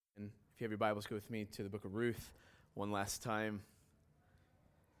If you have your Bibles, go with me to the book of Ruth one last time.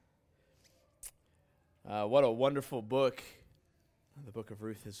 What a wonderful book the book of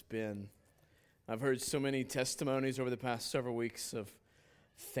Ruth has been. I've heard so many testimonies over the past several weeks of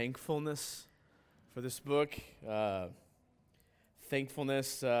thankfulness for this book.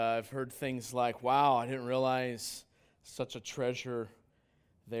 Thankfulness, I've heard things like, wow, I didn't realize such a treasure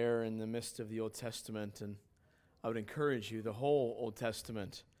there in the midst of the Old Testament. And I would encourage you, the whole Old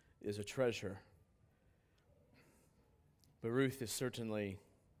Testament is a treasure. But Ruth is certainly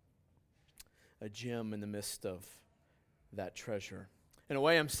a gem in the midst of that treasure. In a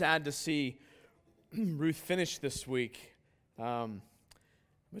way, I'm sad to see Ruth finish this week, but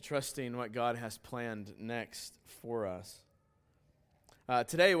trusting what God has planned next for us.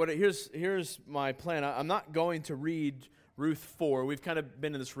 Today, here's my plan. I'm not going to read Ruth 4. We've kind of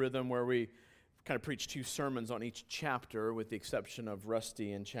been in this rhythm where we kind of preach 2 sermons on each chapter, with the exception of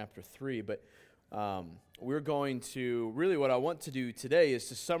Rusty in chapter 3. But we're going to, really what I want to do today is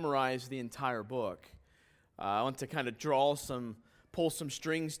to summarize the entire book. I want to kind of pull some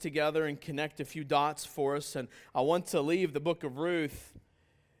strings together and connect a few dots for us. And I want to leave the book of Ruth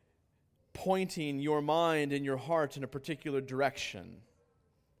pointing your mind and your heart in a particular direction.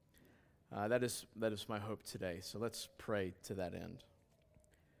 That is my hope today. So let's pray to that end.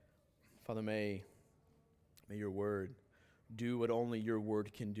 Father, may your word do what only your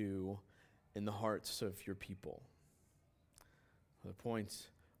word can do in the hearts of your people. The points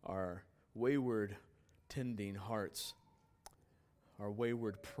are wayward tending hearts, our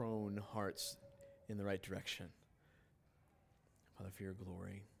wayward prone hearts in the right direction. Father, for your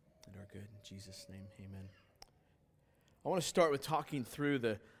glory and our good. In Jesus' name, amen. I want to start with talking through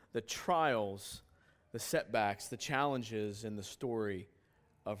the trials, the setbacks, the challenges in the story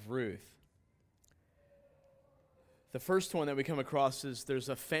of Ruth. The first one that we come across is there's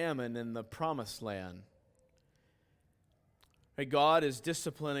a famine in the promised land. God is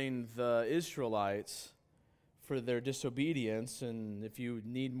disciplining the Israelites for their disobedience, and if you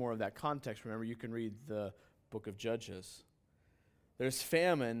need more of that context, remember, you can read the book of Judges. There's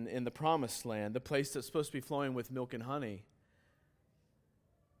famine in the promised land, the place that's supposed to be flowing with milk and honey.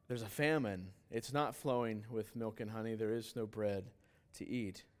 There's a famine. It's not flowing with milk and honey. There is no bread to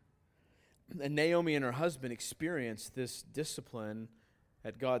eat. And Naomi and her husband experienced this discipline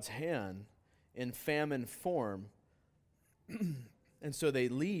at God's hand in famine form. And so they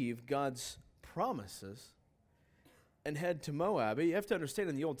leave God's promises and head to Moab. You have to understand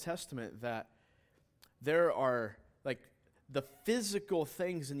in the Old Testament that there are, the physical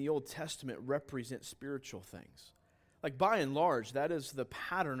things in the Old Testament represent spiritual things. By and large, that is the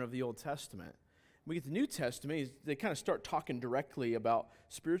pattern of the Old Testament. We get the New Testament, they kind of start talking directly about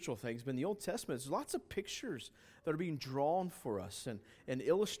spiritual things. But in the Old Testament, there's lots of pictures that are being drawn for us and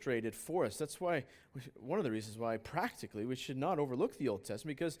illustrated for us. That's why, one of the reasons why practically we should not overlook the Old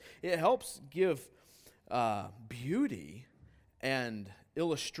Testament, because it helps give beauty and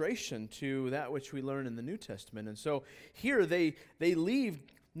illustration to that which we learn in the New Testament. And so here they leave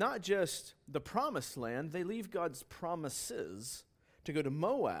not just the promised land, they leave God's promises to go to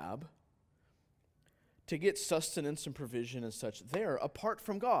Moab to get sustenance and provision and such there, apart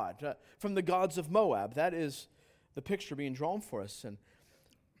from God, from the gods of Moab. That is the picture being drawn for us. And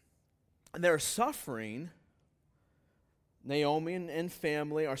they're suffering. Naomi and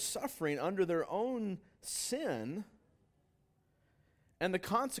family are suffering under their own sin and the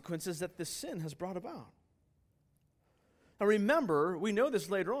consequences that this sin has brought about. Now remember, we know this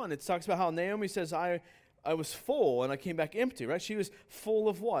later on. It talks about how Naomi says, I was full and I came back empty, right? She was full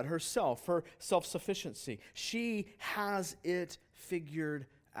of what? Herself, her self-sufficiency. She has it figured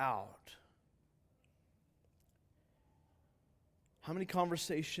out. How many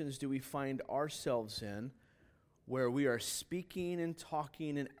conversations do we find ourselves in where we are speaking and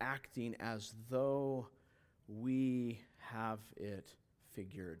talking and acting as though we have it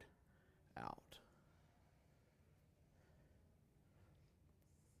figured out?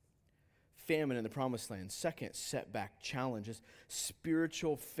 Famine in the promised land. Second setback, challenges,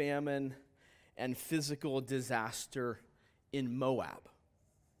 spiritual famine and physical disaster in Moab.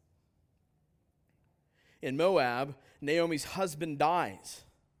 In Moab, Naomi's husband dies,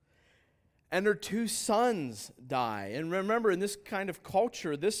 and her 2 sons die. And remember, in this kind of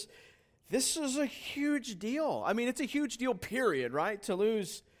culture, this is a huge deal. I mean, it's a huge deal, period, right? To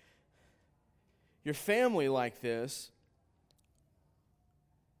lose your family like this.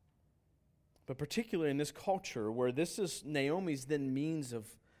 But particularly in this culture where this is Naomi's then means of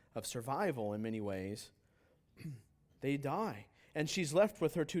survival in many ways, they die. And she's left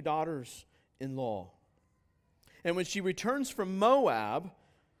with her 2 daughters-in-law. And when she returns from Moab,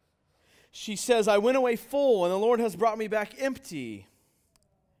 She says, I went away full, and the Lord has brought me back empty.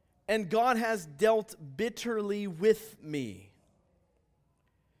 And God has dealt bitterly with me.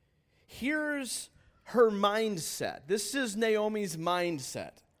 Here's her mindset. This is Naomi's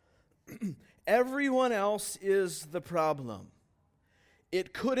mindset. Everyone else is the problem.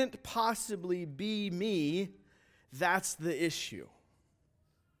 It couldn't possibly be me. That's the issue.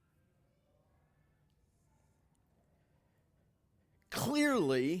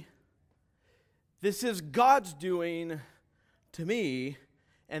 Clearly, this is God's doing to me,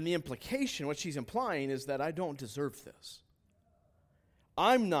 and the implication, what she's implying, is that I don't deserve this.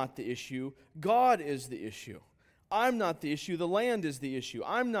 I'm not the issue. God is the issue. I'm not the issue. The land is the issue.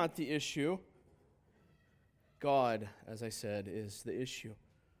 I'm not the issue. God, as I said, is the issue.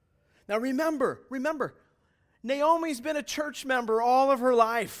 Now remember, Naomi's been a church member all of her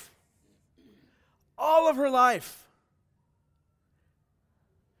life. All of her life.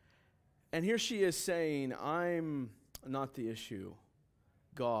 And here she is saying, I'm not the issue.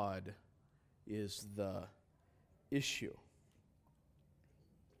 God is the issue.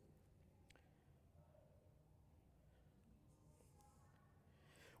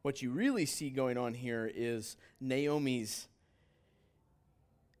 What you really see going on here is Naomi's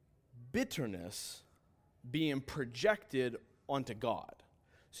bitterness being projected onto God.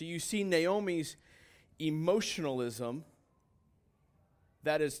 So you see Naomi's emotionalism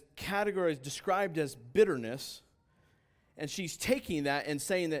that is categorized, described as bitterness, and she's taking that and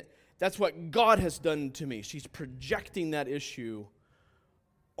saying that that's what God has done to me. She's projecting that issue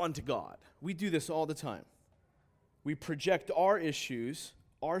onto God. We do this all the time. We project our issues,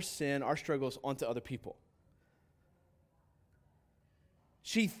 our sin, our struggles onto other people.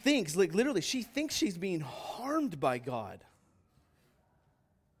 She thinks, she thinks she's being harmed by God.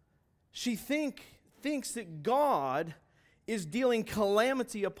 She thinks that God is dealing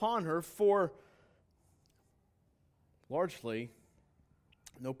calamity upon her for largely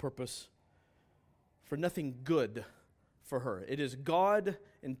no purpose, for nothing good for her. It is God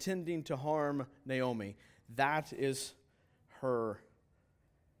intending to harm Naomi. That is her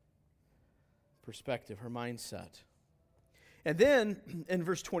perspective, her mindset. And then in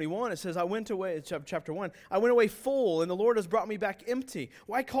verse 21, it says, I went away, chapter 1, I went away full, and the Lord has brought me back empty.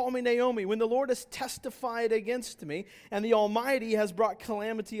 Why call me Naomi when the Lord has testified against me, and the Almighty has brought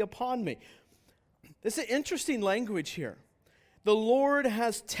calamity upon me? This is interesting language here. The Lord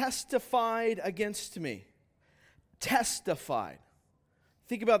has testified against me. Testified.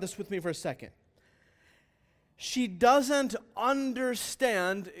 Think about this with me for a second. She doesn't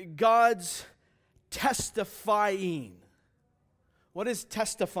understand God's testifying. What is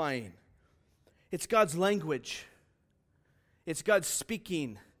testifying? It's God's language. It's God's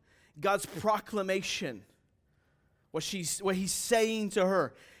speaking. God's proclamation. What He's saying to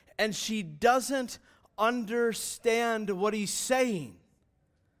her. And she doesn't understand what He's saying.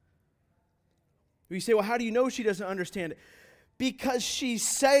 You say, well, how do you know she doesn't understand it? Because she's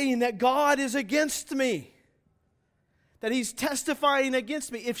saying that God is against me. That He's testifying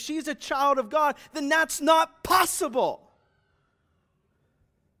against me. If she's a child of God, then that's not possible.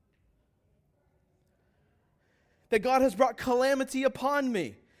 That God has brought calamity upon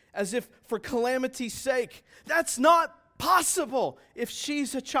me, as if for calamity's sake. That's not possible if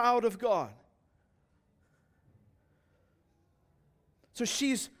she's a child of God. So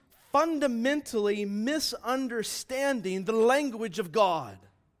she's fundamentally misunderstanding the language of God.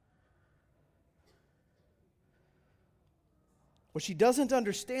 What she doesn't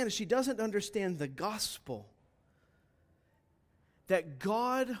understand is she doesn't understand the gospel. That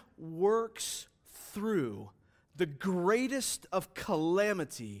God works through the greatest of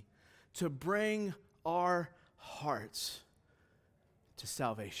calamity to bring our hearts to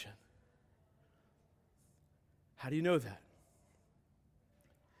salvation. How do you know that?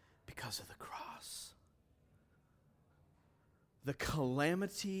 Because of the cross. The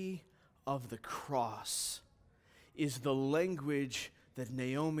calamity of the cross is the language that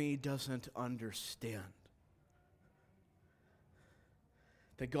Naomi doesn't understand.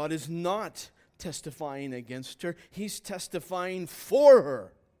 That God is not testifying against her. He's testifying for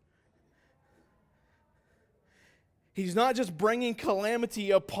her. He's not just bringing calamity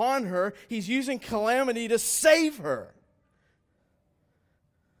upon her. He's using calamity to save her.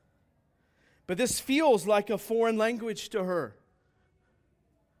 But this feels like a foreign language to her.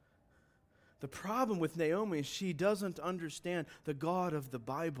 The problem with Naomi is she doesn't understand the God of the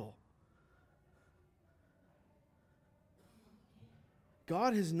Bible.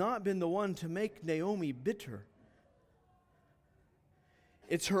 God has not been the one to make Naomi bitter.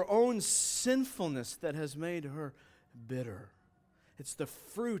 It's her own sinfulness that has made her bitter. It's the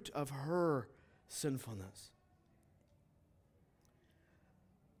fruit of her sinfulness.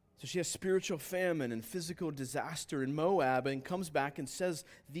 So she has spiritual famine and physical disaster in Moab and comes back and says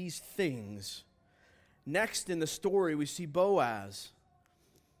these things. Next in the story, we see Boaz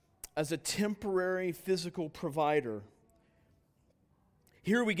as a temporary physical provider.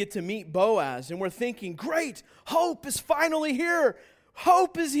 Here we get to meet Boaz, and we're thinking, great, hope is finally here.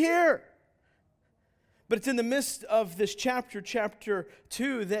 Hope is here. But it's in the midst of this chapter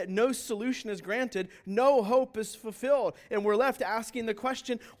 2, that no solution is granted, no hope is fulfilled. And we're left asking the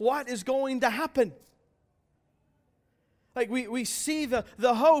question, what is going to happen? Like we see the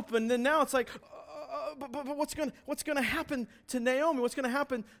hope, and then now it's like, but what's going to happen to Naomi? What's going to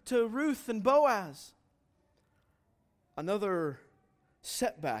happen to Ruth and Boaz? Another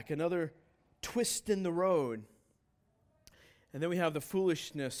setback, another twist in the road. And then we have the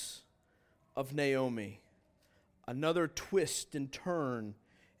foolishness of Naomi. Another twist and turn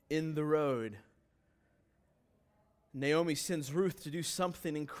in the road. Naomi sends Ruth to do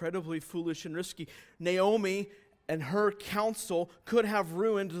something incredibly foolish and risky. Naomi and her counsel could have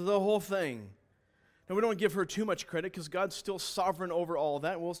ruined the whole thing. Now, we don't give her too much credit because God's still sovereign over all of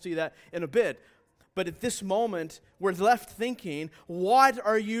that. We'll see that in a bit. But at this moment, we're left thinking, what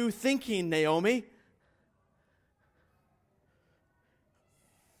are you thinking, Naomi?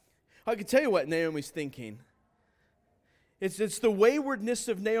 I can tell you what Naomi's thinking. It's the waywardness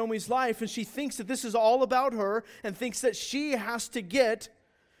of Naomi's life, and she thinks that this is all about her and thinks that she has to get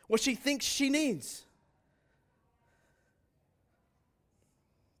what she thinks she needs.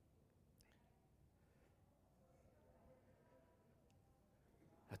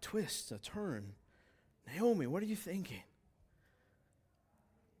 A twist, a turn. Naomi, what are you thinking?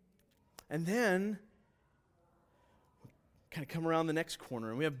 And then kind of come around the next corner,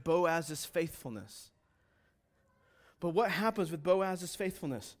 and we have Boaz's faithfulness. But what happens with Boaz's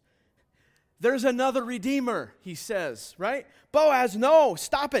faithfulness? There's another redeemer, he says, right? Boaz, no,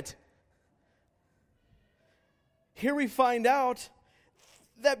 stop it. Here we find out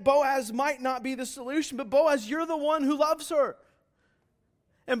that Boaz might not be the solution, but Boaz, you're the one who loves her.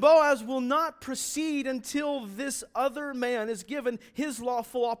 And Boaz will not proceed until this other man is given his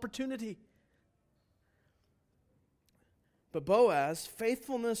lawful opportunity. But Boaz,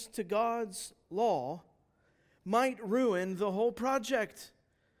 faithfulness to God's law, might ruin the whole project.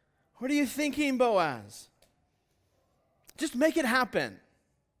 What are you thinking, Boaz? Just make it happen.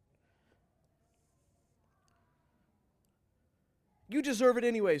 You deserve it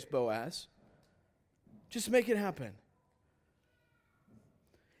anyways, Boaz. Just make it happen.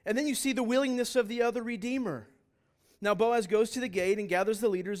 And then you see the willingness of the other redeemer. Now Boaz goes to the gate and gathers the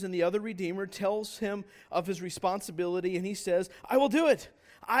leaders, and the other redeemer tells him of his responsibility, and he says, I will do it.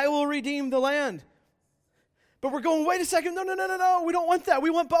 I will redeem the land. But we're going, wait a second, no, we don't want that.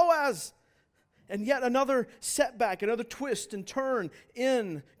 We want Boaz. And yet another setback, another twist and turn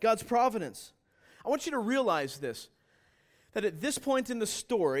in God's providence. I want you to realize this, that at this point in the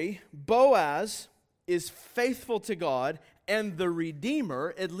story, Boaz is faithful to God, and the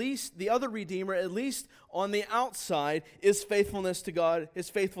redeemer, at least the other redeemer, at least on the outside, is faithful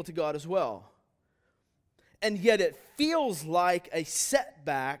to God as well. And yet it feels like a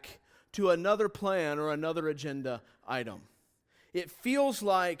setback to another plan or another agenda item. It feels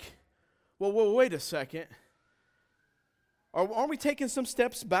like, well, wait a second. Aren't we taking some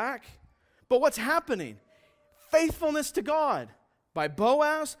steps back? But what's happening? Faithfulness to God by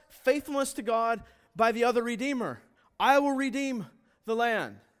Boaz, faithfulness to God by the other redeemer. I will redeem the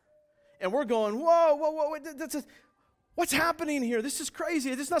land. And we're going, whoa, what's happening here? This is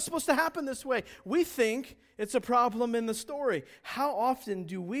crazy. This is not supposed to happen this way. We think it's a problem in the story. How often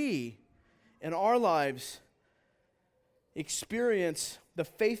do we, in our lives, experience the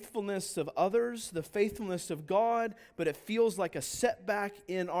faithfulness of others, the faithfulness of God, but it feels like a setback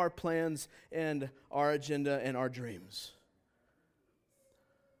in our plans and our agenda and our dreams?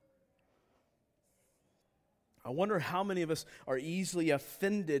 I wonder how many of us are easily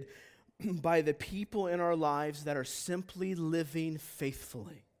offended by the people in our lives that are simply living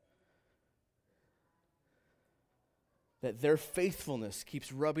faithfully. That their faithfulness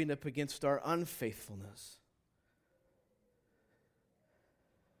keeps rubbing up against our unfaithfulness.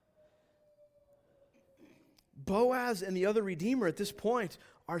 Boaz and the other redeemer at this point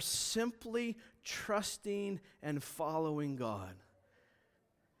are simply trusting and following God.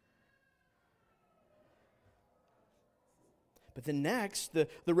 But then next, the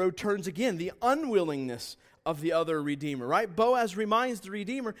road turns again, the unwillingness of the other redeemer, right? Boaz reminds the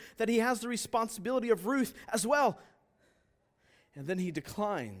redeemer that he has the responsibility of Ruth as well. And then he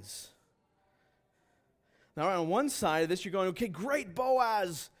declines. Now, on one side of this, you're going, okay, great,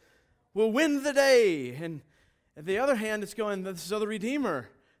 Boaz will win the day. And on the other hand, it's going, this other redeemer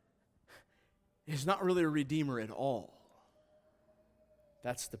is not really a redeemer at all.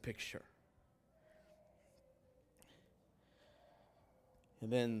 That's the picture.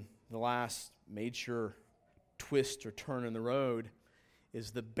 And then the last major twist or turn in the road is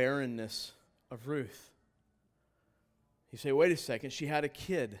the barrenness of Ruth. You say, wait a second, she had a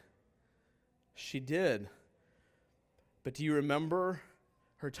kid. She did. But do you remember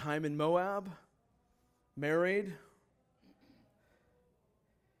her time in Moab? Married?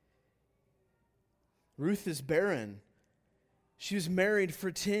 Ruth is barren. She was married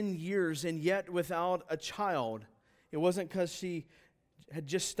for 10 years and yet without a child. It wasn't because she had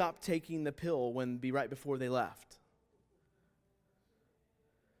just stopped taking the pill right before they left.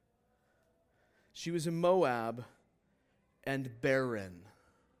 She was in Moab and barren.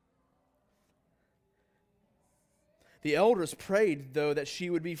 The elders prayed, though, that she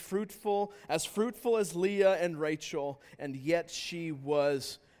would be fruitful as Leah and Rachel, and yet she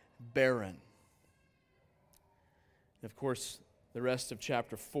was barren. And of course, the rest of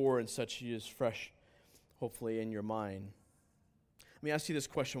chapter 4 and such is fresh, hopefully, in your mind. Let me ask you this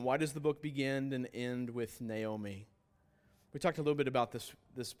question. Why does the book begin and end with Naomi? We talked a little bit about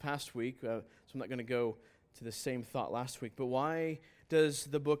this past week, so I'm not going to go to the same thought last week. But why does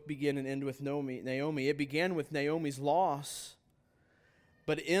the book begin and end with Naomi? It began with Naomi's loss,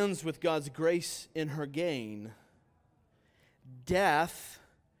 but ends with God's grace in her gain. Death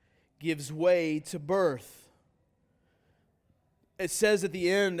gives way to birth. It says at the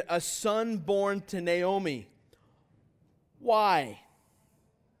end, a son born to Naomi. Why?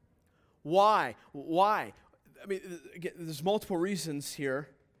 Why? I mean, again, there's multiple reasons here,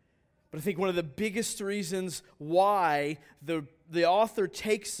 but I think one of the biggest reasons why the author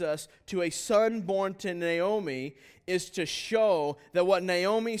takes us to a son born to Naomi is to show that what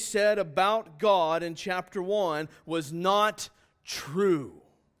Naomi said about God in chapter 1 was not true.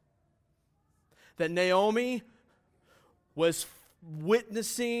 That Naomi was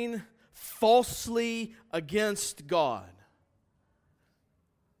witnessing falsely against God.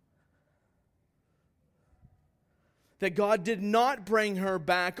 That God did not bring her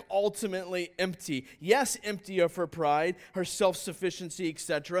back ultimately empty. Yes, empty of her pride, her self-sufficiency,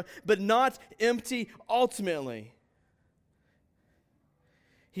 etc., but not empty ultimately.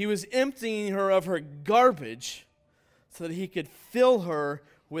 He was emptying her of her garbage so that he could fill her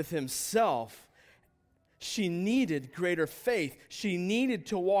with himself. She needed greater faith. She needed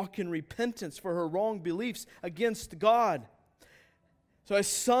to walk in repentance for her wrong beliefs against God. So a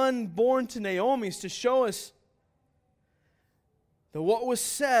son born to Naomi is to show us that what was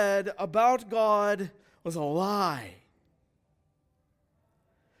said about God was a lie.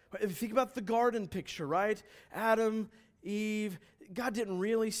 If you think about the garden picture, right? Adam, Eve, God didn't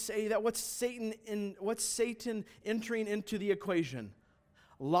really say that. What's Satan entering into the equation?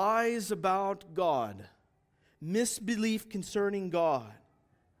 Lies about God. Misbelief concerning God.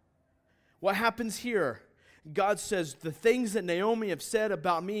 What happens here? God says, the things that Naomi have said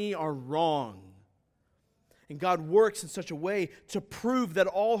about me are wrong. And God works in such a way to prove that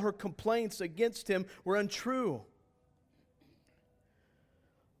all her complaints against him were untrue.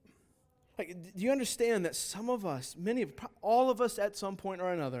 Do you understand that some of us, all of us at some point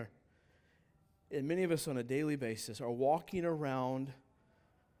or another, and many of us on a daily basis, are walking around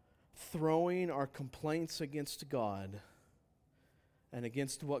throwing our complaints against God and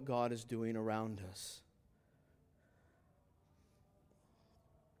against what God is doing around us?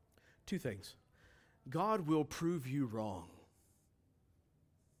 Two things. God will prove you wrong.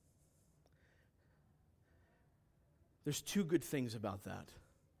 There's two good things about that.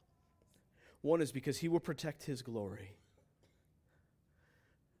 One is because he will protect his glory.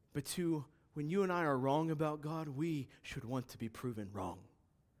 But two, when you and I are wrong about God, we should want to be proven wrong.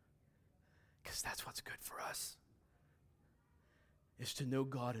 Because that's what's good for us. Is to know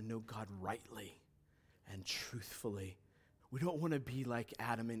God and know God rightly and truthfully. We don't want to be like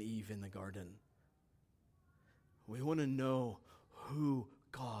Adam and Eve in the garden. We want to know who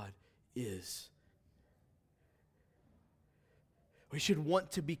God is. We should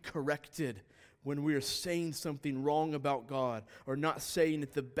want to be corrected when we are saying something wrong about God or not saying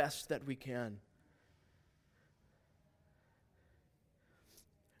it the best that we can.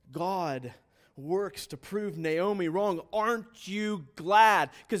 God works to prove Naomi wrong. Aren't you glad?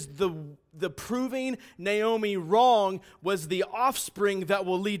 Because the proving Naomi wrong was the offspring that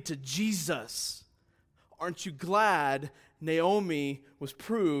will lead to Jesus. Aren't you glad Naomi was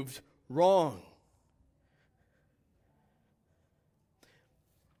proved wrong?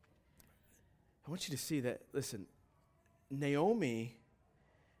 want you to see that, listen, Naomi,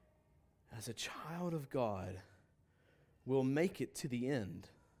 as a child of God, will make it to the end,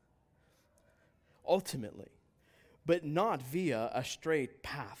 ultimately, but not via a straight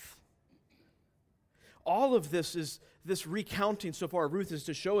path. All of this recounting so far, Ruth, is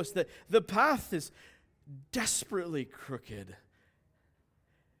to show us that the path is desperately crooked,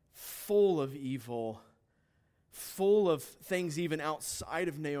 full of evil, full of things even outside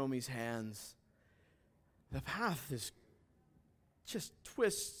of Naomi's hands. The path is just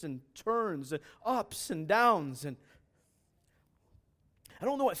twists and turns and ups and downs. And I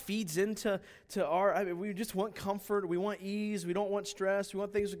don't know what feeds into we just want comfort, we want ease, we don't want stress, we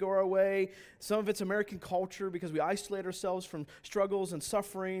want things to go our way. Some of it's American culture because we isolate ourselves from struggles and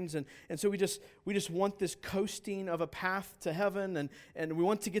sufferings, and so we just want this coasting of a path to heaven, and we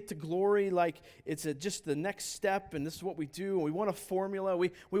want to get to glory like it's just the next step, and this is what we do, and we want a formula,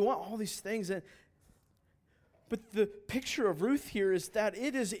 we want all these things. But the picture of Ruth here is that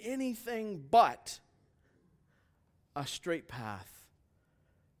it is anything but a straight path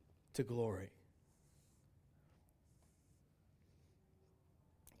to glory.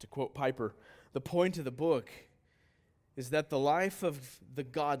 To quote Piper, the point of the book is that the life of the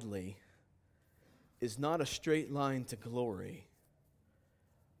godly is not a straight line to glory,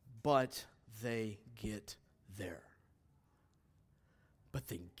 but they get there. But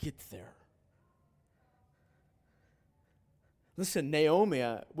they get there. Listen, Naomi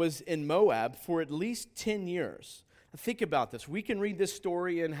was in Moab for at least 10 years. Think about this. We can read this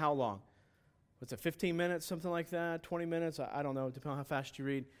story in how long? What's it, 15 minutes, something like that? 20 minutes? I don't know, depending on how fast you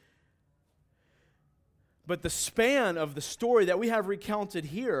read. But the span of the story that we have recounted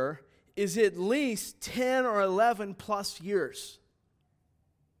here is at least 10 or 11 plus years.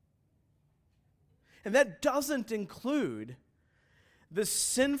 And that doesn't include the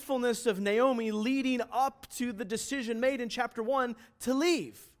sinfulness of Naomi leading up to the decision made in chapter 1 to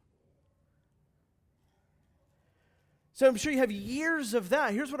leave. So I'm sure you have years of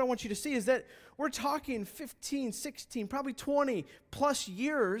that. Here's what I want you to see is that we're talking 15, 16, probably 20 plus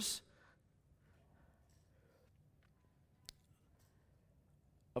years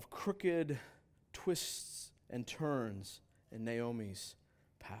of crooked twists and turns in Naomi's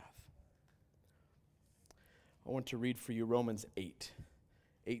path. I want to read for you Romans 8,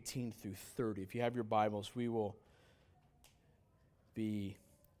 18 through 30. If you have your Bibles, we will be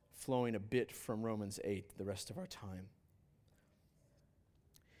flowing a bit from Romans 8 the rest of our time.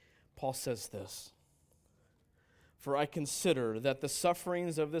 Paul says this, "For I consider that the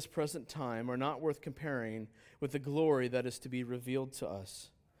sufferings of this present time are not worth comparing with the glory that is to be revealed to us.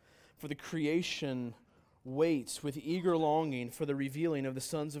 For the creation waits with eager longing for the revealing of the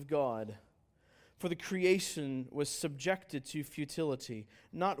sons of God. For the creation was subjected to futility,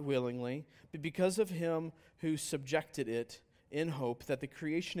 not willingly, but because of him who subjected it, in hope that the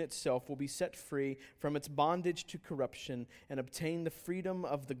creation itself will be set free from its bondage to corruption and obtain the freedom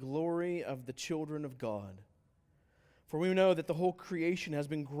of the glory of the children of God. For we know that the whole creation has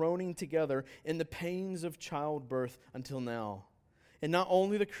been groaning together in the pains of childbirth until now. And not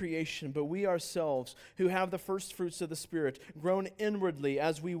only the creation, but we ourselves, who have the first fruits of the Spirit, groan inwardly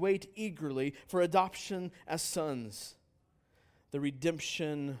as we wait eagerly for adoption as sons, the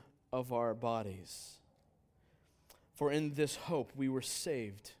redemption of our bodies. For in this hope we were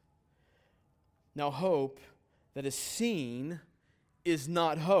saved. Now hope that is seen is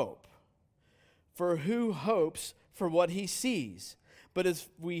not hope. For who hopes for what he sees? But as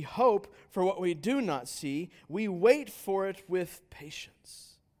we hope for what we do not see, we wait for it with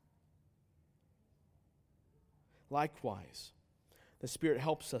patience. Likewise, the Spirit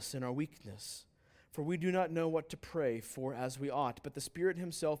helps us in our weakness. For we do not know what to pray for as we ought, but the Spirit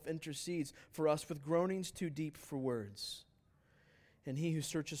himself intercedes for us with groanings too deep for words. And he who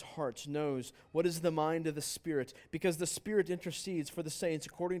searches hearts knows what is the mind of the Spirit, because the Spirit intercedes for the saints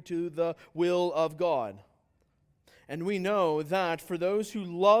according to the will of God. And we know that for those who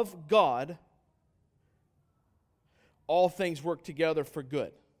love God, all things work together for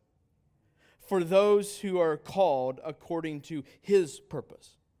good, for those who are called according to his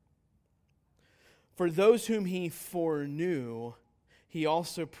purpose. For those whom he foreknew, he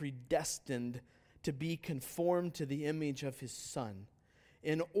also predestined to be conformed to the image of his Son,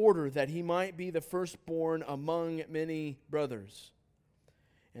 in order that he might be the firstborn among many brothers.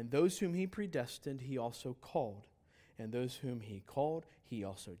 And those whom he predestined, he also called. And those whom he called, he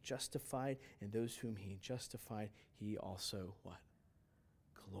also justified. And those whom he justified, he also what?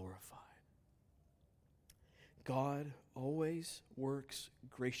 Glorified. God always works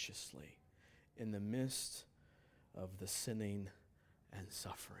graciously in the midst of the sinning and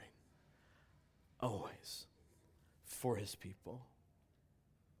suffering. always for his people.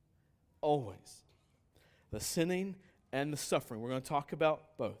 Always. The sinning and the suffering. We're going to talk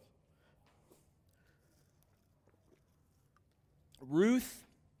about both. Ruth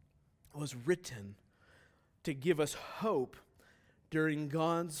was written to give us hope during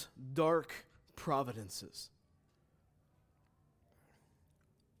God's dark providences.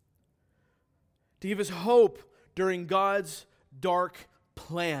 To give us hope during God's dark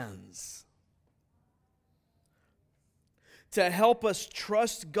plans. To help us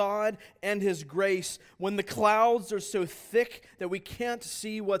trust God and His grace when the clouds are so thick that we can't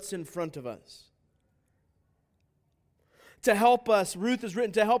see what's in front of us. To help us, Ruth is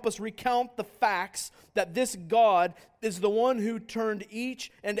written to help us recount the facts that this God is the one who turned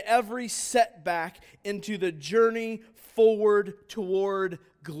each and every setback into the journey forward toward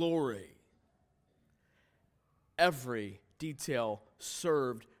glory. Every detail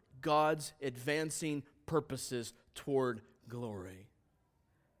served God's advancing purposes toward glory.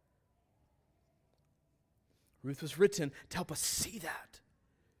 Ruth was written to help us see that.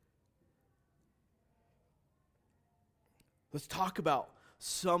 Let's talk about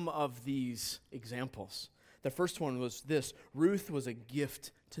some of these examples. The first one was this. Ruth was a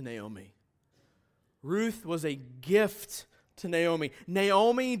gift to Naomi. Ruth was a gift to Naomi.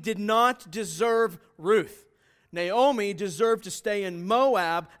 Naomi did not deserve Ruth. Naomi deserved to stay in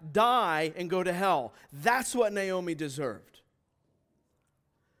Moab, die, and go to hell. That's what Naomi deserved.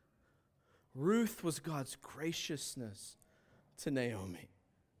 Ruth was God's graciousness to Naomi.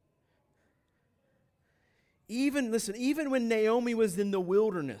 Even when Naomi was in the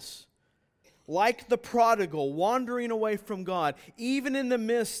wilderness, like the prodigal, wandering away from God, even in the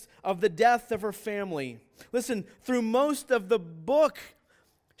midst of the death of her family, listen, through most of the book,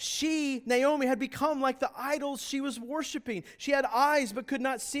 Naomi, had become like the idols she was worshiping. She had eyes but could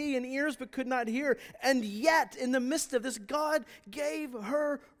not see and ears but could not hear. And yet, in the midst of this, God gave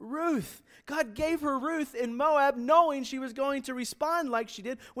her Ruth. God gave her Ruth in Moab, knowing she was going to respond like she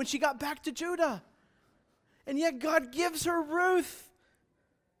did when she got back to Judah. And yet God gives her Ruth.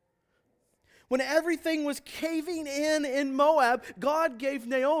 When everything was caving in Moab, God gave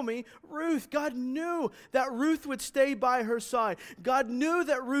Naomi Ruth. God knew that Ruth would stay by her side. God knew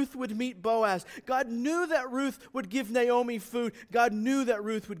that Ruth would meet Boaz. God knew that Ruth would give Naomi food. God knew that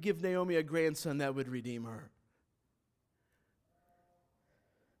Ruth would give Naomi a grandson that would redeem her.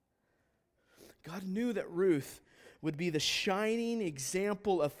 God knew that Ruth would be the shining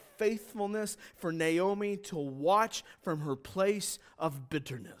example of faithfulness for Naomi to watch from her place of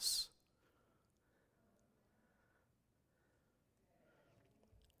bitterness.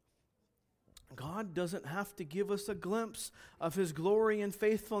 God doesn't have to give us a glimpse of His glory and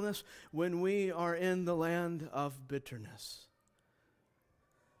faithfulness when we are in the land of bitterness.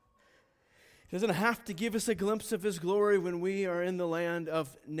 He doesn't have to give us a glimpse of His glory when we are in the land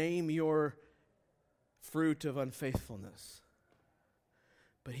of name your fruit of unfaithfulness.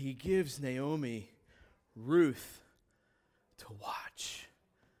 But He gives Naomi Ruth to watch,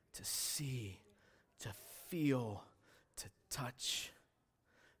 to see, to feel, to touch,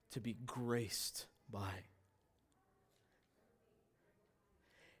 to be graced by.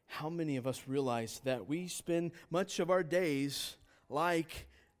 How many of us realize that we spend much of our days like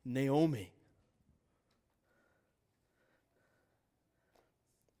Naomi?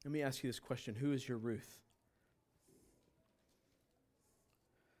 Let me ask you this question. Who is your Ruth?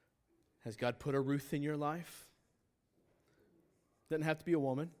 Has God put a Ruth in your life? Doesn't have to be a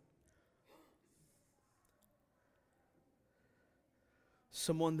woman.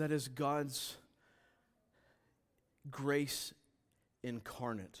 Someone that is God's grace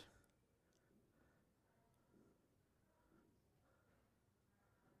incarnate.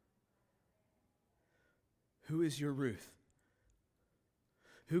 Who is your Ruth?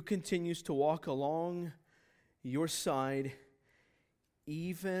 Who continues to walk along your side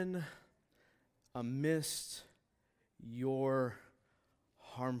even amidst your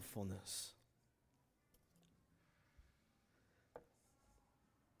harmfulness?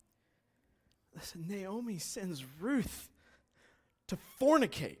 Listen, Naomi sends Ruth to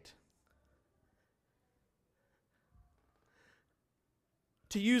fornicate,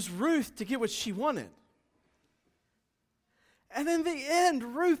 to use Ruth to get what she wanted. And in the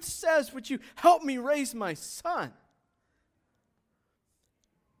end, Ruth says, "Would you help me raise my son?"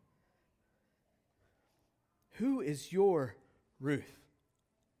 Who is your Ruth?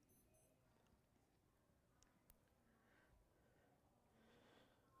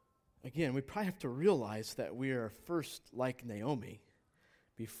 Again, we probably have to realize that we are first like Naomi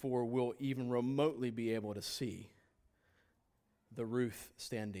before we'll even remotely be able to see the Ruth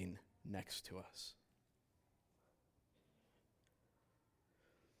standing next to us.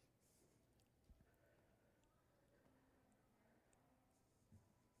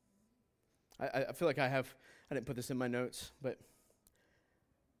 I feel like I didn't put this in my notes, but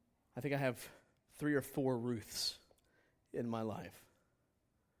I think I have 3 or 4 Ruths in my life.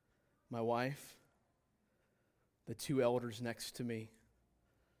 My wife, the 2 elders next to me,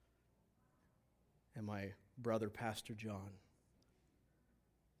 and my brother, Pastor John.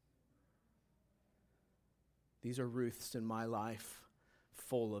 These are Ruths in my life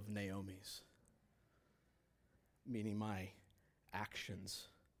full of Naomis, meaning my actions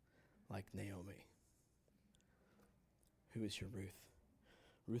like Naomi. Who is your Ruth?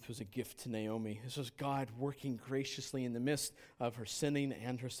 Ruth was a gift to Naomi. This was God working graciously in the midst of her sinning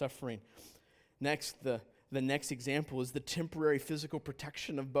and her suffering. Next, the next example is the temporary physical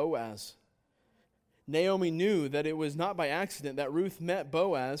protection of Boaz. Naomi knew that it was not by accident that Ruth met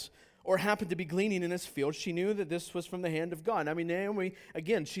Boaz or happened to be gleaning in his field. She knew that this was from the hand of God. I mean, Naomi,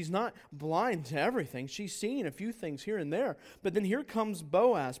 again, she's not blind to everything. She's seeing a few things here and there. But then here comes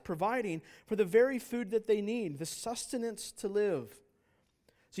Boaz, providing for the very food that they need, the sustenance to live.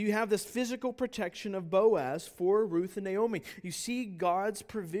 So you have this physical protection of Boaz for Ruth and Naomi. You see God's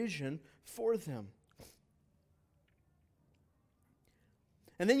provision for them.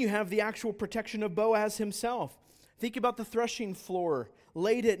 And then you have the actual protection of Boaz himself. Think about the threshing floor,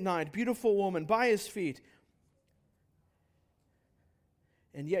 late at night, beautiful woman by his feet.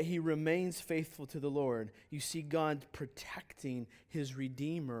 And yet he remains faithful to the Lord. You see God protecting his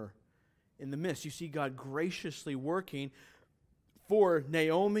Redeemer in the midst. You see God graciously working for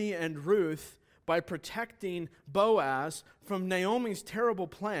Naomi and Ruth by protecting Boaz from Naomi's terrible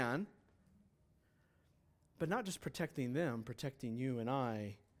plan, but not just protecting them, protecting you and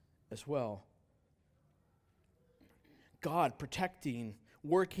I as well. God protecting,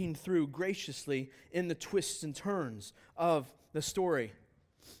 working through graciously in the twists and turns of the story.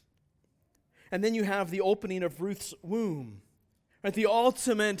 And then you have the opening of Ruth's womb. Right, the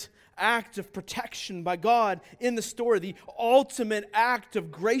ultimate act of protection by God in the story, the ultimate act of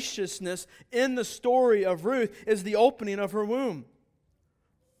graciousness in the story of Ruth is the opening of her womb.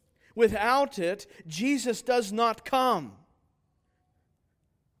 Without it, Jesus does not come.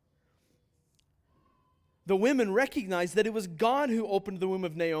 The women recognized that it was God who opened the womb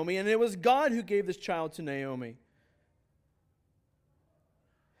of Naomi, and it was God who gave this child to Naomi.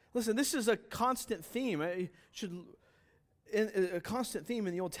 Listen, this is a constant theme. A constant theme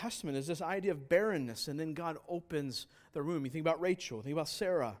in the Old Testament is this idea of barrenness, and then God opens the womb. You think about Rachel, think about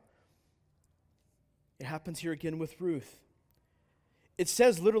Sarah. It happens here again with Ruth. It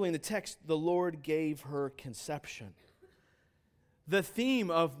says literally in the text, the Lord gave her conception. The theme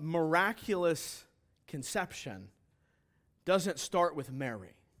of miraculous conception doesn't start with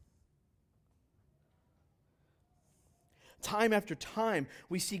Mary. Time after time,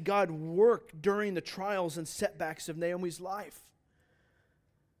 we see God work during the trials and setbacks of Naomi's life.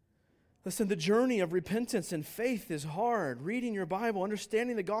 Listen, the journey of repentance and faith is hard. Reading your Bible,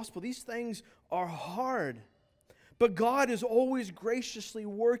 understanding the gospel, these things are hard. But God is always graciously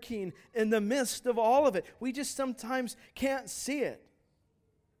working in the midst of all of it. We just sometimes can't see it.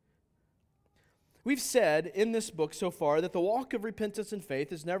 We've said in this book so far that the walk of repentance and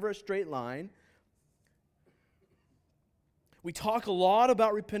faith is never a straight line. We talk a lot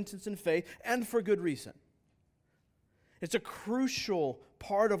about repentance and faith, and for good reason. It's a crucial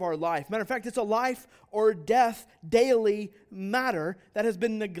part of our life. Matter of fact, it's a life or death daily matter that has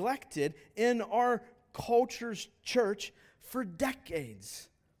been neglected in our culture's church for decades.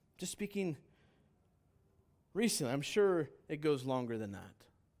 Just speaking recently, I'm sure it goes longer than that.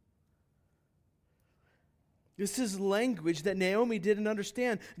 This is language that Naomi didn't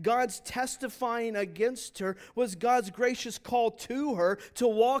understand. God's testifying against her was God's gracious call to her to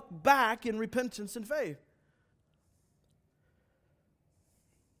walk back in repentance and faith.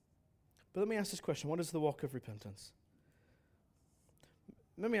 But let me ask this question. What is the walk of repentance?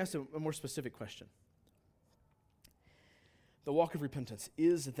 Let me ask a more specific question. The walk of repentance,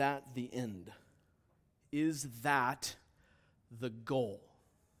 is that the end? Is that the goal?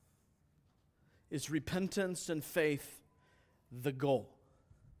 Is repentance and faith the goal?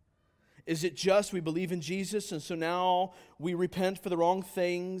 Is it just we believe in Jesus and so now we repent for the wrong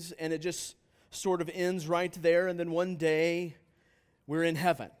things and it just sort of ends right there and then one day we're in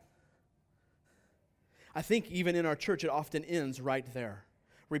heaven? I think even in our church it often ends right there.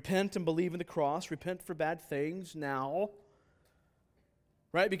 Repent and believe in the cross. Repent for bad things now.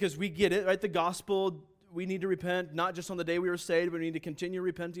 Right? Because we get it, right? The gospel, we need to repent, not just on the day we were saved, but we need to continue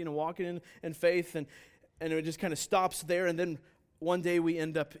repenting and walking in faith. And it just kind of stops there. And then one day we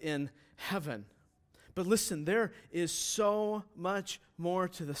end up in heaven. But listen, there is so much more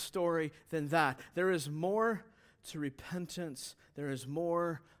to the story than that. There is more to repentance. There is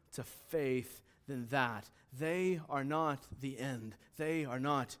more to faith than that. They are not the end. They are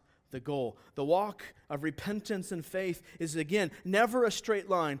not the goal. The walk of repentance and faith is, again, never a straight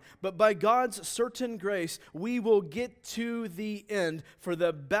line, but by God's certain grace, we will get to the end, for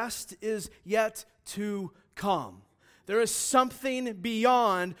the best is yet to come. There is something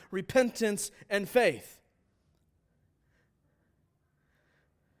beyond repentance and faith.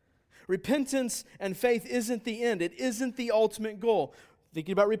 Repentance and faith isn't the end. It isn't the ultimate goal.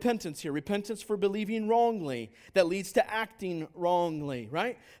 Thinking about repentance here. Repentance for believing wrongly that leads to acting wrongly,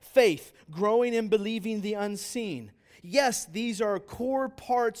 right? Faith, growing and believing the unseen. Yes, these are core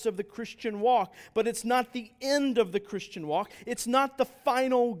parts of the Christian walk, but it's not the end of the Christian walk. It's not the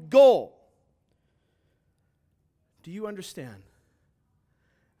final goal. Do you understand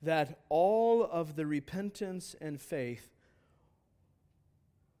that all of the repentance and faith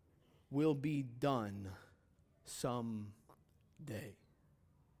will be done someday?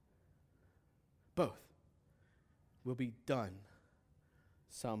 Both will be done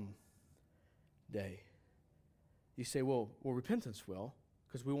someday. You say, well, repentance will,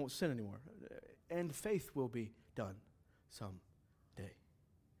 because we won't sin anymore. And faith will be done someday.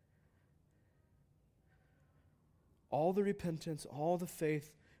 All the repentance, all the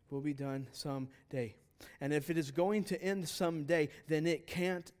faith will be done someday. And if it is going to end someday, then it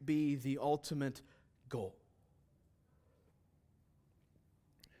can't be the ultimate goal.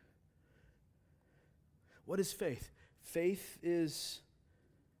 What is faith? Faith is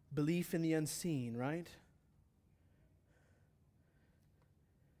belief in the unseen, right?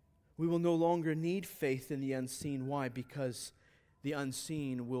 We will no longer need faith in the unseen. Why? Because the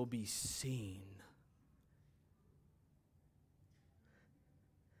unseen will be seen.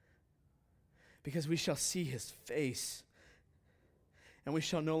 Because we shall see His face. And we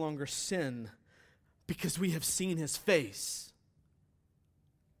shall no longer sin because we have seen His face.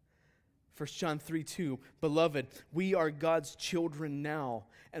 1 John 3:2, Beloved, we are God's children now,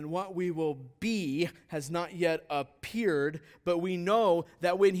 and what we will be has not yet appeared, but we know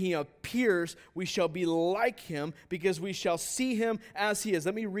that when He appears, we shall be like Him, because we shall see Him as He is.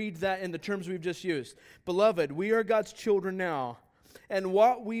 Let me read that in the terms we've just used. Beloved, we are God's children now, and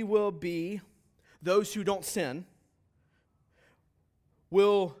what we will be, those who don't sin,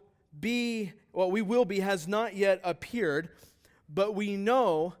 will be, what we will be has not yet appeared, but we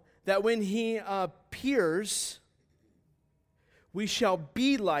know that when He appears, we shall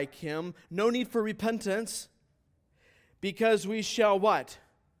be like Him. No need for repentance, because we shall what?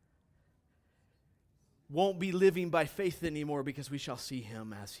 Won't be living by faith anymore, because we shall see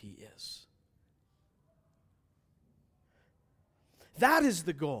Him as He is. That is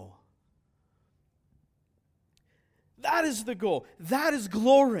the goal. That is the goal. That is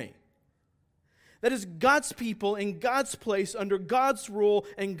glory. That is God's people in God's place under God's rule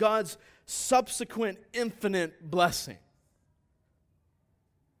and God's subsequent infinite blessing.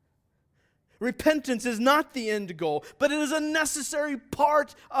 Repentance is not the end goal, but it is a necessary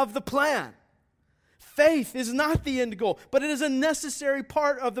part of the plan. Faith is not the end goal, but it is a necessary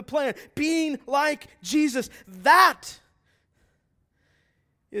part of the plan. Being like Jesus, that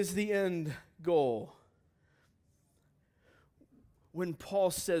is the end goal. When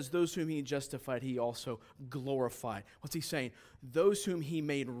Paul says those whom He justified, He also glorified. What's he saying? Those whom He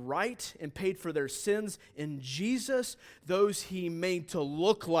made right and paid for their sins in Jesus, those He made to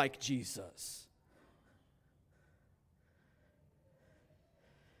look like Jesus.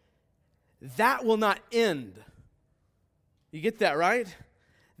 That will not end. You get that, right?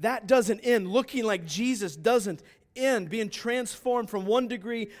 That doesn't end. Looking like Jesus doesn't end. Being transformed from one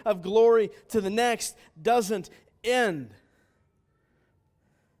degree of glory to the next doesn't end.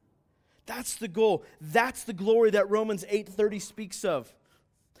 That's the goal. That's the glory that Romans 8:30 speaks of.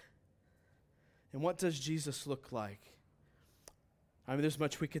 And what does Jesus look like? I mean, there's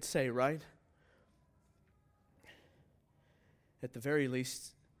much we could say, right? At the very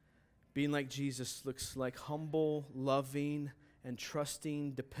least, being like Jesus looks like humble, loving, and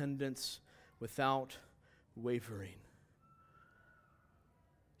trusting dependence without wavering.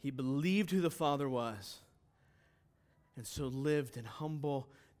 He believed who the Father was, and so lived in humble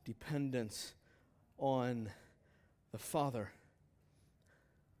dependence on the Father.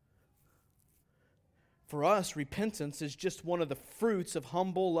 For us, repentance is just one of the fruits of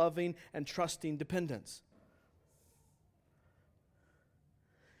humble, loving, and trusting dependence.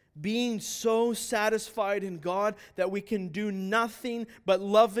 Being so satisfied in God that we can do nothing but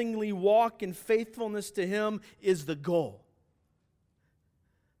lovingly walk in faithfulness to Him is the goal.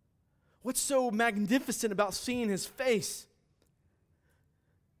 What's so magnificent about seeing his face?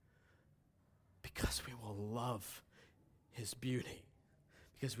 Because we will love his beauty.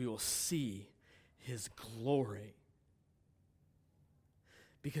 Because we will see his glory.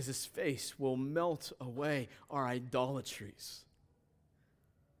 Because his face will melt away our idolatries.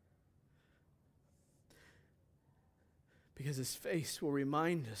 Because his face will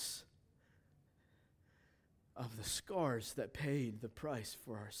remind us of the scars that paid the price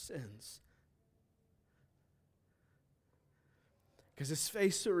for our sins. Because his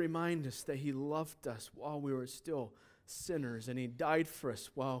face will remind us that he loved us while we were still sinners, and he died for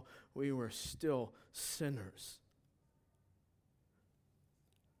us while we were still sinners.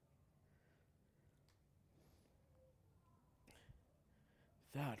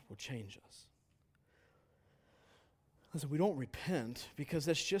 That will change us. Listen, we don't repent because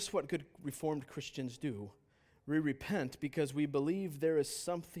that's just what good Reformed Christians do. We repent because we believe there is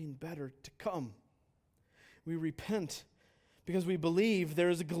something better to come. We repent because we believe there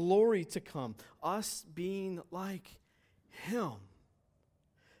is a glory to come. Us being like him.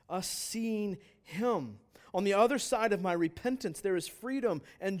 Us seeing him. On the other side of my repentance, there is freedom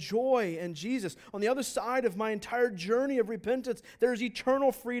and joy in Jesus. On the other side of my entire journey of repentance, there is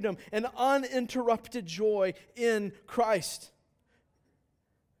eternal freedom and uninterrupted joy in Christ.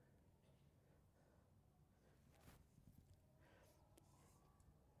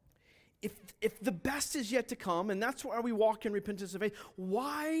 If the best is yet to come, and that's why we walk in repentance and faith,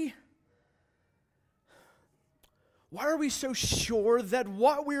 why are we so sure that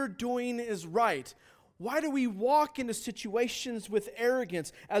what we're doing is right? Why do we walk into situations with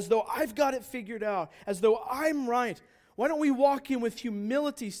arrogance, as though I've got it figured out, as though I'm right? Why don't we walk in with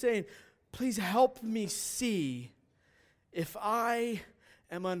humility, saying, please help me see if I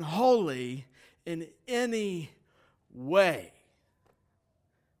am unholy in any way?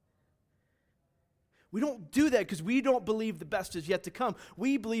 We don't do that because we don't believe the best is yet to come.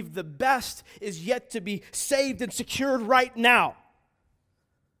 We believe the best is yet to be saved and secured right now.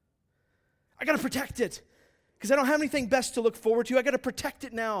 I got to protect it because I don't have anything best to look forward to. I got to protect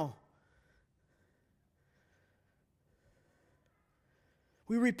it now.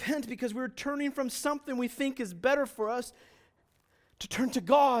 We repent because we're turning from something we think is better for us to turn to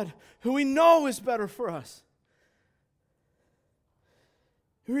God, who we know is better for us.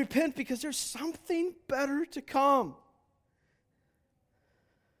 We repent because there's something better to come.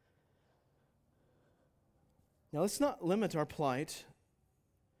 Now, let's not limit our plight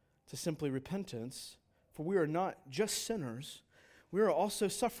to simply repentance, for we are not just sinners, we are also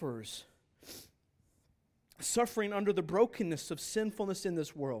sufferers, suffering under the brokenness of sinfulness in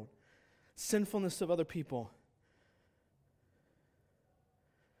this world, sinfulness of other people.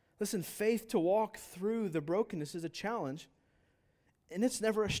 Listen, faith to walk through the brokenness is a challenge, and it's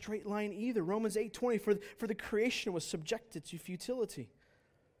never a straight line either. Romans 8:20, for the creation was subjected to futility.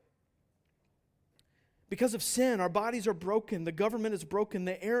 Because of sin, our bodies are broken, the government is broken,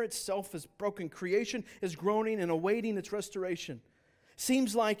 the air itself is broken, creation is groaning and awaiting its restoration.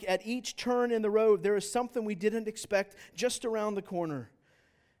 Seems like at each turn in the road, there is something we didn't expect just around the corner.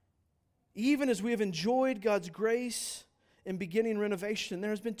 Even as we have enjoyed God's grace in beginning renovation, there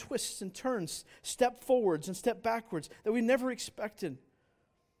has been twists and turns, step forwards and step backwards that we never expected.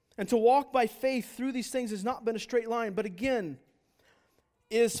 And to walk by faith through these things has not been a straight line, but again,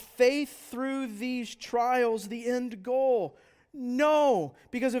 is faith through these trials the end goal? No,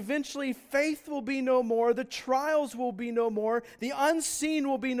 because eventually faith will be no more, the trials will be no more, the unseen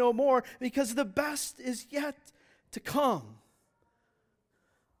will be no more, because the best is yet to come.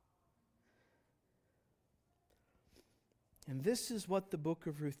 And this is what the book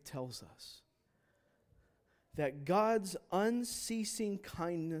of Ruth tells us, that God's unceasing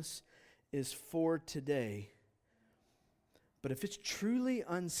kindness is for today. But if it's truly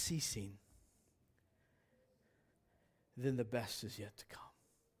unceasing, then the best is yet to come.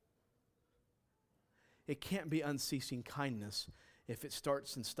 It can't be unceasing kindness if it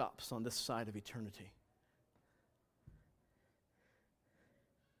starts and stops on this side of eternity.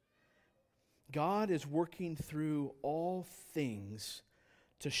 God is working through all things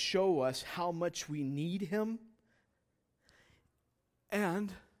to show us how much we need Him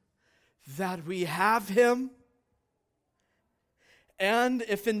and that we have Him. And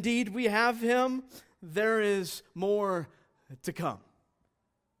if indeed we have Him, there is more to come.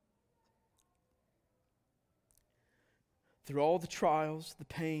 Through all the trials, the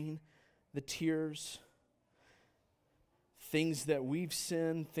pain, the tears, things that we've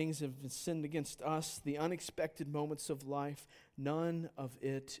sinned, things that have been sinned against us, the unexpected moments of life, none of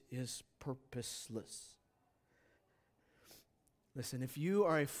it is purposeless. Listen, if you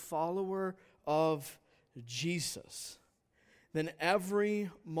are a follower of Jesus, then every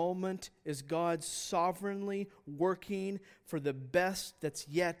moment is God sovereignly working for the best that's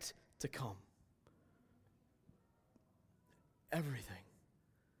yet to come. Everything.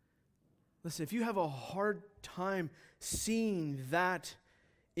 Listen, if you have a hard time seeing that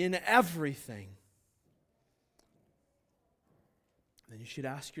in everything, then you should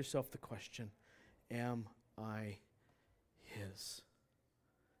ask yourself the question, am I His?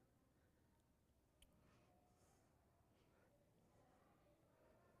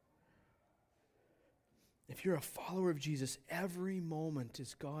 If you're a follower of Jesus, every moment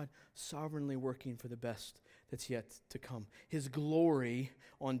is God sovereignly working for the best that's yet to come. His glory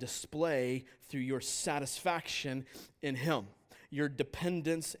on display through your satisfaction in Him, your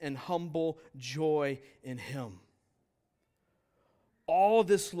dependence and humble joy in Him. All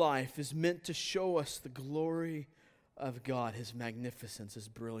this life is meant to show us the glory of God, His magnificence, His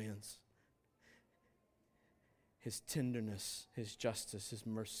brilliance, His tenderness, His justice, His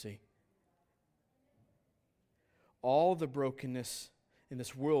mercy. All the brokenness in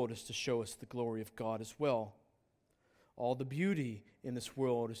this world is to show us the glory of God as well. All the beauty in this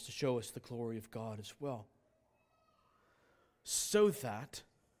world is to show us the glory of God as well. So that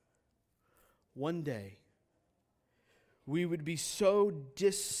one day we would be so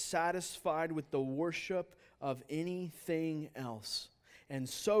dissatisfied with the worship of anything else and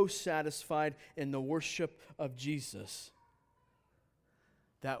so satisfied in the worship of Jesus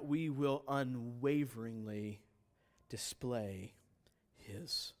that we will unwaveringly display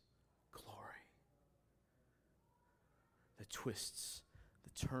His glory. The twists,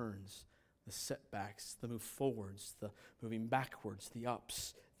 the turns, the setbacks, the move forwards, the moving backwards, the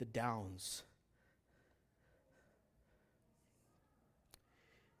ups, the downs.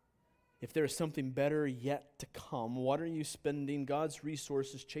 If there is something better yet to come, what are you spending God's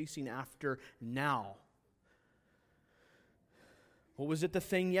resources chasing after now? What was it the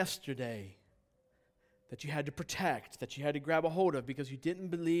thing yesterday that you had to protect, that you had to grab a hold of because you didn't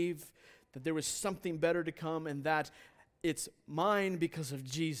believe that there was something better to come and that it's mine because of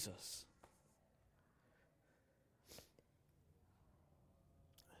Jesus?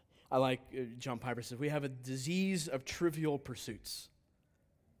 I like, John Piper says, we have a disease of trivial pursuits.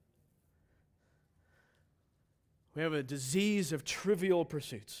 We have a disease of trivial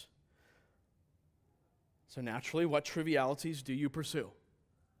pursuits. So naturally, what trivialities do you pursue?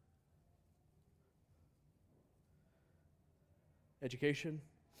 Education,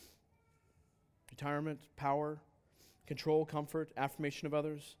 retirement, power, control, comfort, affirmation of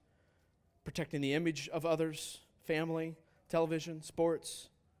others, protecting the image of others, family, television, sports,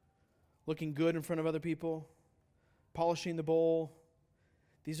 looking good in front of other people, polishing the bowl.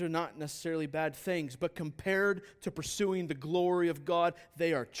 These are not necessarily bad things, but compared to pursuing the glory of God,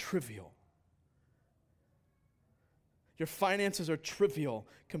 they are trivial. Your finances are trivial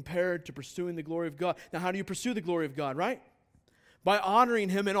compared to pursuing the glory of God. Now, how do you pursue the glory of God, right? By honoring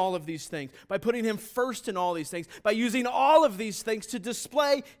Him in all of these things, by putting Him first in all these things, by using all of these things to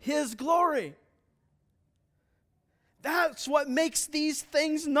display His glory. That's what makes these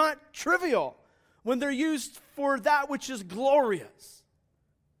things not trivial when they're used for that which is glorious.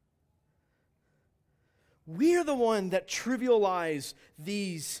 We are the one that trivialize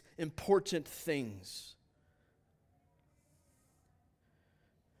these important things.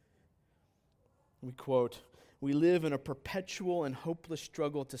 We quote, "We live in a perpetual and hopeless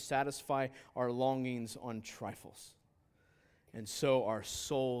struggle to satisfy our longings on trifles, and so our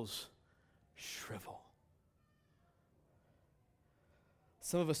souls shrivel."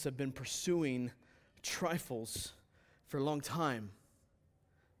 Some of us have been pursuing trifles for a long time,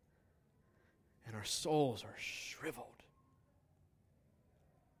 and our souls are shriveled.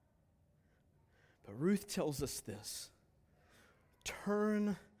 But Ruth tells us this: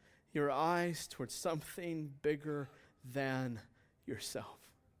 turn your eyes towards something bigger than yourself.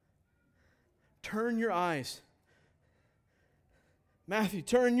 Turn your eyes. Matthew,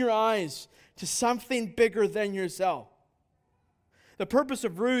 turn your eyes to something bigger than yourself. The purpose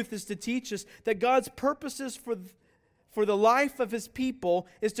of Ruth is to teach us that God's purposes for the life of His people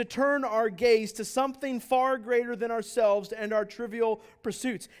is to turn our gaze to something far greater than ourselves and our trivial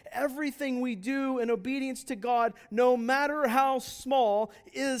pursuits. Everything we do in obedience to God, no matter how small,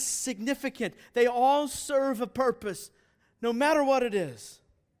 is significant. They all serve a purpose, no matter what it is.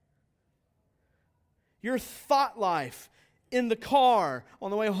 Your thought life in the car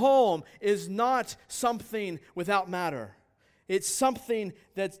on the way home is not something without matter. It's something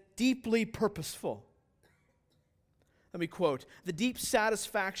that's deeply purposeful. Let me quote, "The deep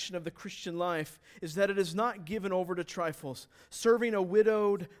satisfaction of the Christian life is that it is not given over to trifles, serving a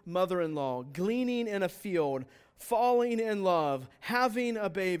widowed mother-in-law, gleaning in a field, falling in love, having a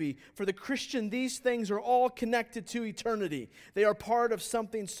baby. For the Christian, these things are all connected to eternity. They are part of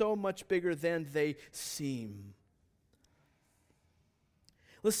something so much bigger than they seem."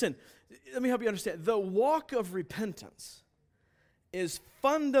 Listen, let me help you understand. The walk of repentance is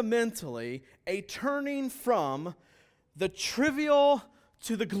fundamentally a turning from the trivial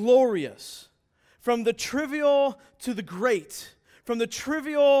to the glorious, from the trivial to the great, from the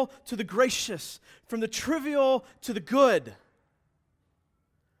trivial to the gracious, from the trivial to the good.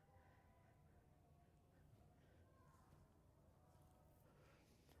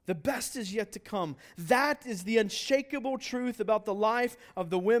 The best is yet to come. That is the unshakable truth about the life of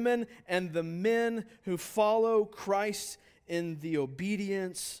the women and the men who follow Christ in the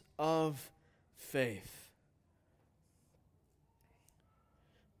obedience of faith.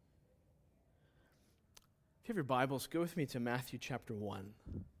 If you have your Bibles, go with me to Matthew chapter 1.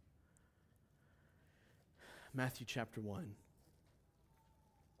 Matthew chapter 1.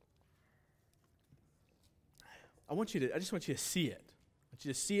 I just want you to see it. I want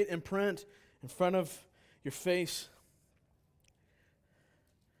you to see it in print in front of your face.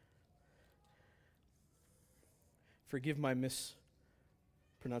 Forgive my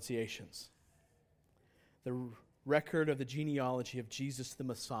mispronunciations. The record of the genealogy of Jesus the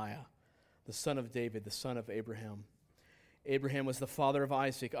Messiah, the son of David, the son of Abraham. Abraham was the father of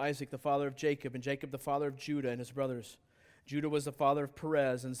Isaac, Isaac the father of Jacob, and Jacob the father of Judah and his brothers. Judah was the father of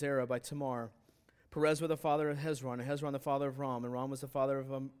Perez and Zerah by Tamar. Perez was the father of Hezron, and Hezron the father of Ram, and Ram was the father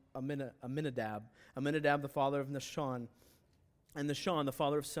of Aminadab. Aminadab the father of Nahshon, and Nahshon the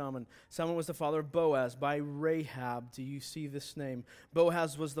father of Salmon. Salmon was the father of Boaz by Rahab. Do you see this name?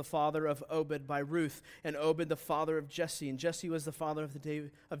 Boaz was the father of Obed by Ruth, and Obed the father of Jesse, and Jesse was the father of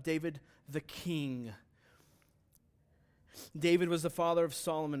David the king. David was the father of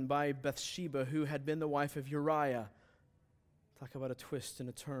Solomon by Bathsheba, who had been the wife of Uriah. Talk about a twist and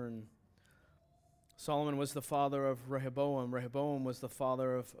a turn. Solomon was the father of Rehoboam. Rehoboam was the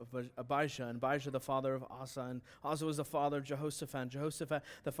father of Abijah, and Abijah the father of Asa, and Asa was the father of Jehoshaphat, and Jehoshaphat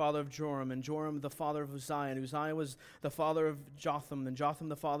the father of Joram, and Joram the father of Uzziah, and Uzziah was the father of Jotham, and Jotham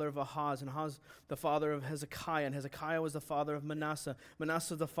the father of Ahaz, and Ahaz the father of Hezekiah, and Hezekiah was the father of Manasseh,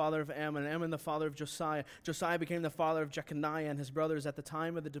 Manasseh the father of Ammon, and Ammon the father of Josiah. Josiah became the father of Jeconiah and his brothers at the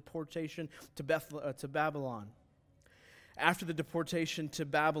time of the deportation to Babylon. After the deportation to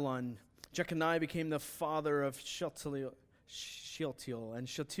Babylon, Jeconiah became the father of Shealtiel, and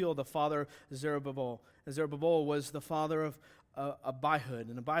Shealtiel the father of Zerubbabel. And Zerubbabel was the father of Abihud,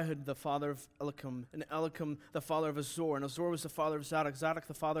 and Abihud the father of Eliakim, and Eliakim the father of Azor, and Azor was the father of Zadok, Zadok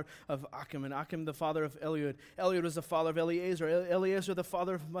the father of Achim, and Achim the father of Eliud. Eliud was the father of Eleazar, Eleazar the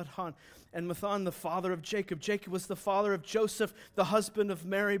father of Matthan, and Matthan the father of Jacob. Jacob was the father of Joseph, the husband of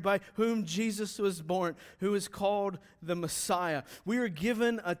Mary, by whom Jesus was born, who is called the Messiah. We are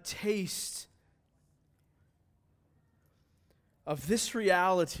given a taste of this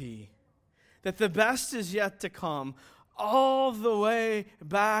reality that the best is yet to come, all the way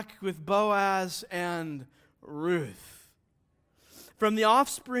back with Boaz and Ruth. From the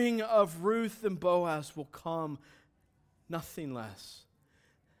offspring of Ruth and Boaz will come nothing less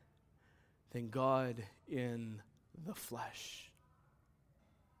than God in the flesh.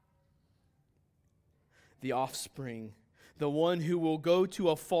 The offspring, the one who will go to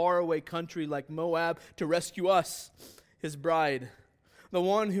a faraway country like Moab to rescue us, his bride. The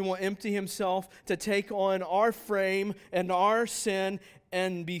one who will empty himself to take on our frame and our sin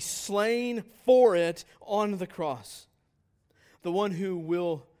and be slain for it on the cross. The one who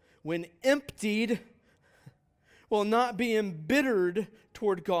will, when emptied, will not be embittered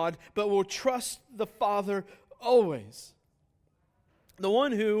toward God, but will trust the Father always. The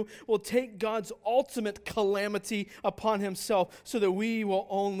one who will take God's ultimate calamity upon himself so that we will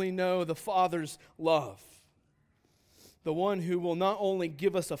only know the Father's love. The one who will not only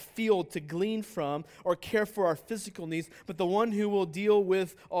give us a field to glean from or care for our physical needs, but the one who will deal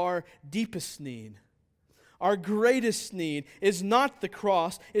with our deepest need. Our greatest need is not the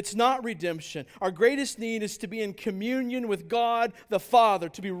cross, it's not redemption. Our greatest need is to be in communion with God the Father,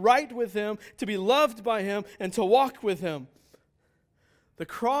 to be right with Him, to be loved by Him, and to walk with Him. The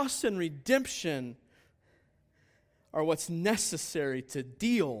cross and redemption are what's necessary to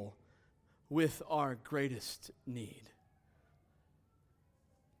deal with our greatest need.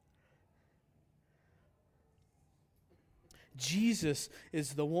 Jesus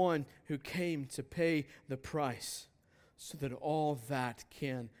is the one who came to pay the price so that all that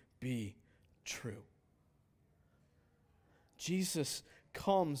can be true. Jesus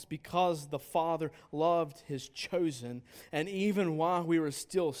comes because the Father loved His chosen, and even while we were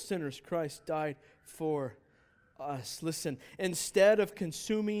still sinners, Christ died for us. Listen, instead of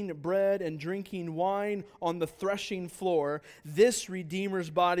consuming bread and drinking wine on the threshing floor, this Redeemer's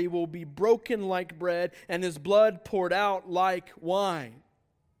body will be broken like bread and His blood poured out like wine.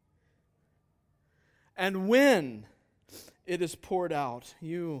 And when it is poured out,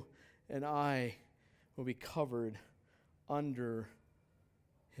 you and I will be covered under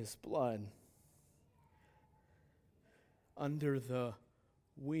His blood, under the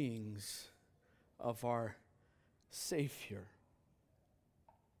wings of our Savior.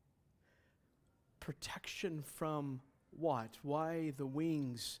 Protection from what? Why the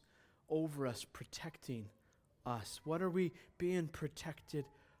wings over us protecting us? What are we being protected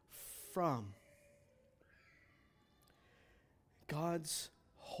from? God's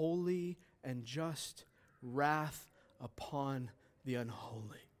holy and just wrath upon the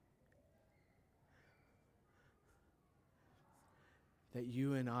unholy. That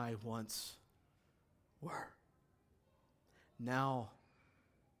you and I once were. Now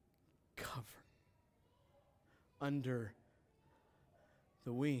covered under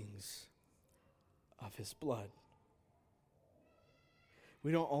the wings of His blood.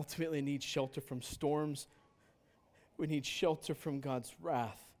 We don't ultimately need shelter from storms. We need shelter from God's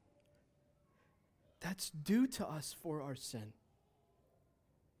wrath. That's due to us for our sin.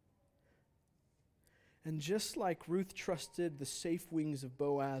 And just like Ruth trusted the safe wings of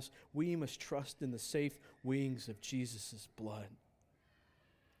Boaz, we must trust in the safe wings of Jesus' blood.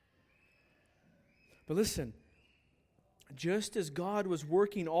 But listen, just as God was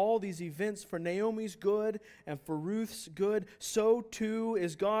working all these events for Naomi's good and for Ruth's good, so too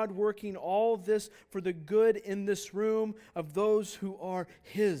is God working all this for the good in this room of those who are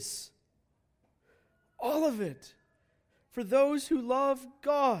His. All of it. For those who love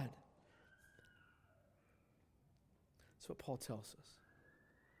God. That's what Paul tells us.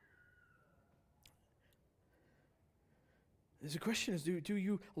 The question is, do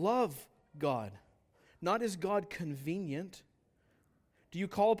you love God? Not is God convenient? Do you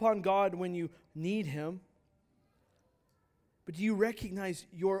call upon God when you need Him? But do you recognize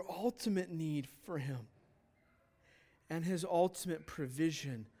your ultimate need for Him and His ultimate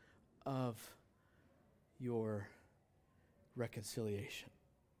provision of your reconciliation?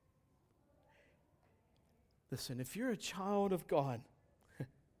 Listen, if you're a child of God,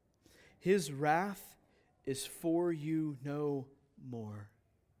 His wrath is for you no more.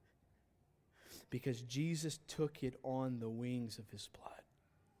 Because Jesus took it on the wings of His blood.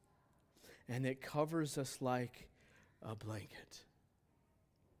 And it covers us like a blanket.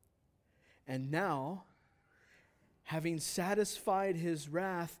 And now, having satisfied His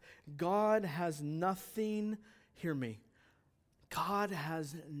wrath, God has nothing, hear me, God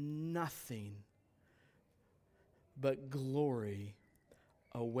has nothing but glory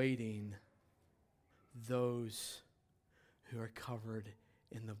awaiting those who are covered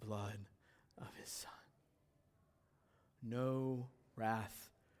in the blood of His Son. No wrath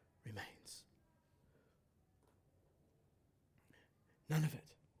remains. None of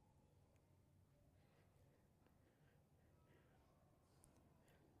it.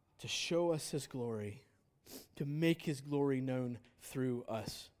 To show us His glory, to make His glory known through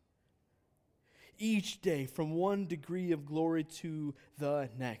us. Each day, from one degree of glory to the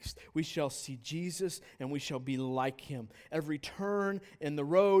next, we shall see Jesus and we shall be like Him. Every turn in the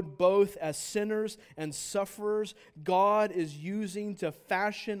road, both as sinners and sufferers, God is using to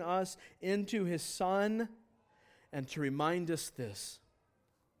fashion us into His Son and to remind us this,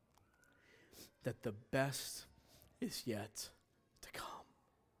 that the best is yet to come.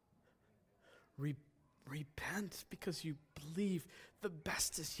 Repent because you believe the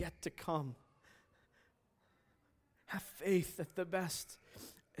best is yet to come. Have faith that the best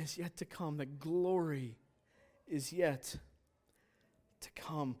is yet to come, that glory is yet to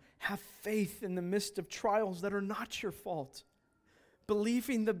come. Have faith in the midst of trials that are not your fault,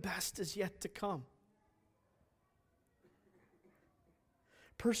 believing the best is yet to come.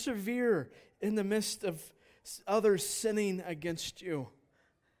 Persevere in the midst of others sinning against you,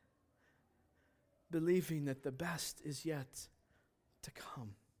 believing that the best is yet to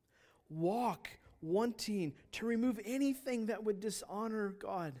come. Walk wanting to remove anything that would dishonor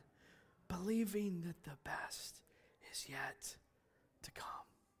God, believing that the best is yet to come.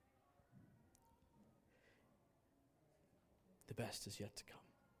 The best is yet to come.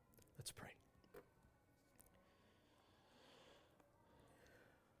 Let's pray.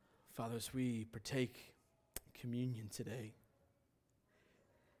 Father, as we partake communion today,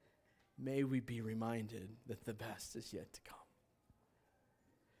 may we be reminded that the best is yet to come.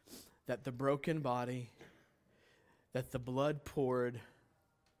 that the broken body, that the blood poured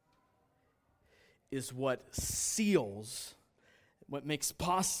is what seals, what makes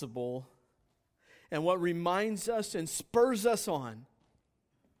possible, and what reminds us and spurs us on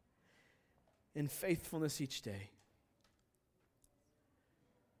in faithfulness each day,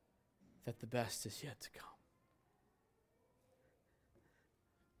 that the best is yet to come.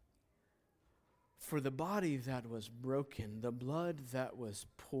 For the body that was broken, the blood that was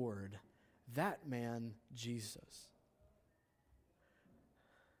poured, that man, Jesus,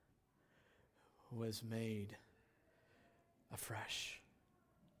 was made afresh.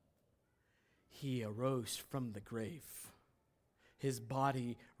 He arose from the grave, his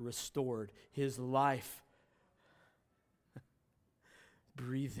body restored, his life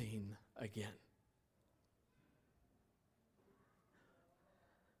breathing again.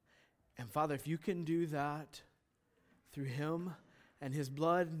 And Father, if you can do that through him, and his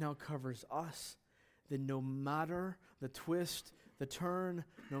blood now covers us, then no matter the twist, the turn,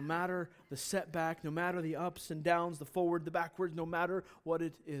 no matter the setback, no matter the ups and downs, the forward, the backwards, no matter what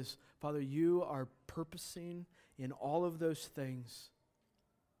it is, Father, you are purposing in all of those things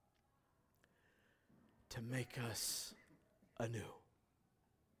to make us anew,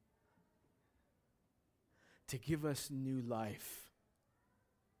 to give us new life,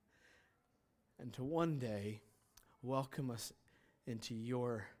 and to one day welcome us into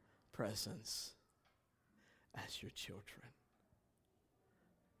your presence as your children.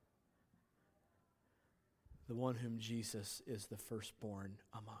 The one whom Jesus is the firstborn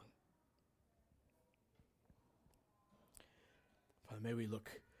among. Father, may we look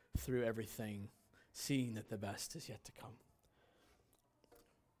through everything, seeing that the best is yet to come.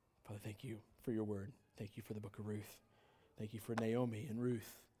 Father, thank you for your word. Thank you for the book of Ruth. Thank you for Naomi and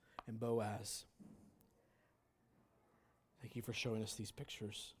Ruth and Boaz. Thank you for showing us these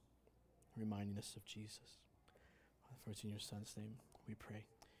pictures, reminding us of Jesus. For it's in your Son's name we pray.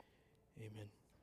 Amen.